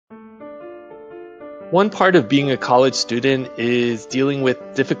One part of being a college student is dealing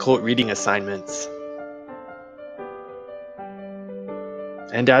with difficult reading assignments.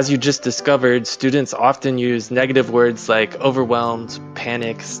 And as you just discovered, students often use negative words like overwhelmed,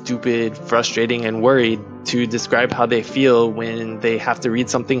 panic, stupid, frustrating, and worried to describe how they feel when they have to read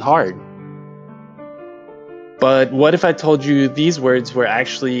something hard. But what if I told you these words were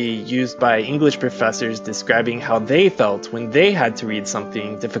actually used by English professors describing how they felt when they had to read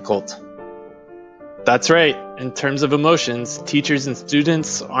something difficult? That's right, in terms of emotions, teachers and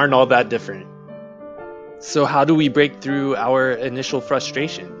students aren't all that different. So how do we break through our initial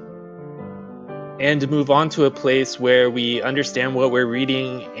frustration and move on to a place where we understand what we're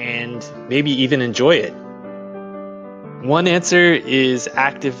reading and maybe even enjoy it? One answer is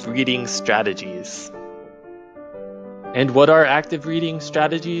active reading strategies. And what are active reading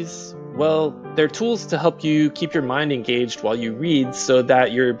strategies? Well, they're tools to help you keep your mind engaged while you read so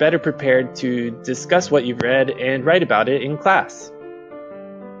that you're better prepared to discuss what you've read and write about it in class.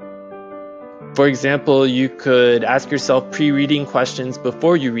 For example, you could ask yourself pre-reading questions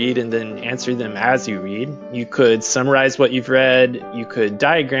before you read and then answer them as you read. You could summarize what you've read, you could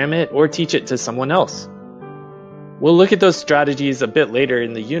diagram it, or teach it to someone else. We'll look at those strategies a bit later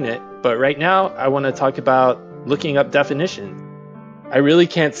in the unit, but right now I want to talk about looking up definitions. I really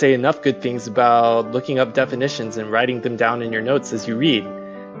can't say enough good things about looking up definitions and writing them down in your notes as you read.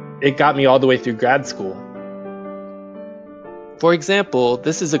 It got me all the way through grad school. For example,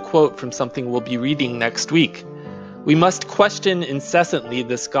 this is a quote from something we'll be reading next week. We must question incessantly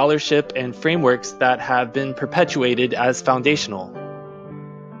the scholarship and frameworks that have been perpetuated as foundational.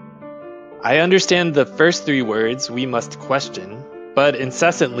 I understand the first three words, we must question, but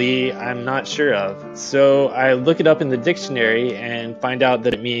incessantly I'm not sure of. So I look it up in the dictionary and find out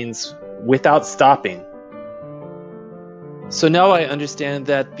that it means without stopping. So now I understand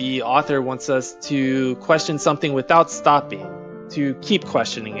that the author wants us to question something without stopping, to keep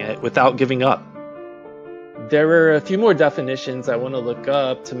questioning it without giving up. There are a few more definitions I want to look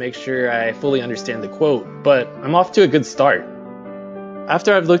up to make sure I fully understand the quote, but I'm off to a good start.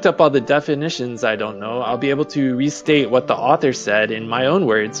 After I've looked up all the definitions I don't know, I'll be able to restate what the author said in my own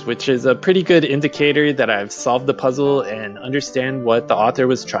words, which is a pretty good indicator that I've solved the puzzle and understand what the author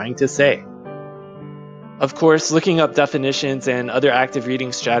was trying to say. Of course, looking up definitions and other active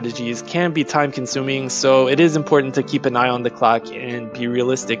reading strategies can be time-consuming, so it is important to keep an eye on the clock and be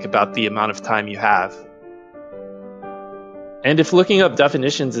realistic about the amount of time you have. And if looking up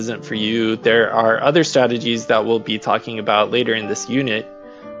definitions isn't for you, there are other strategies that we'll be talking about later in this unit.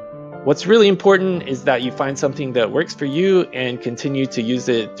 What's really important is that you find something that works for you and continue to use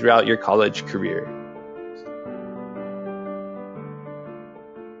it throughout your college career.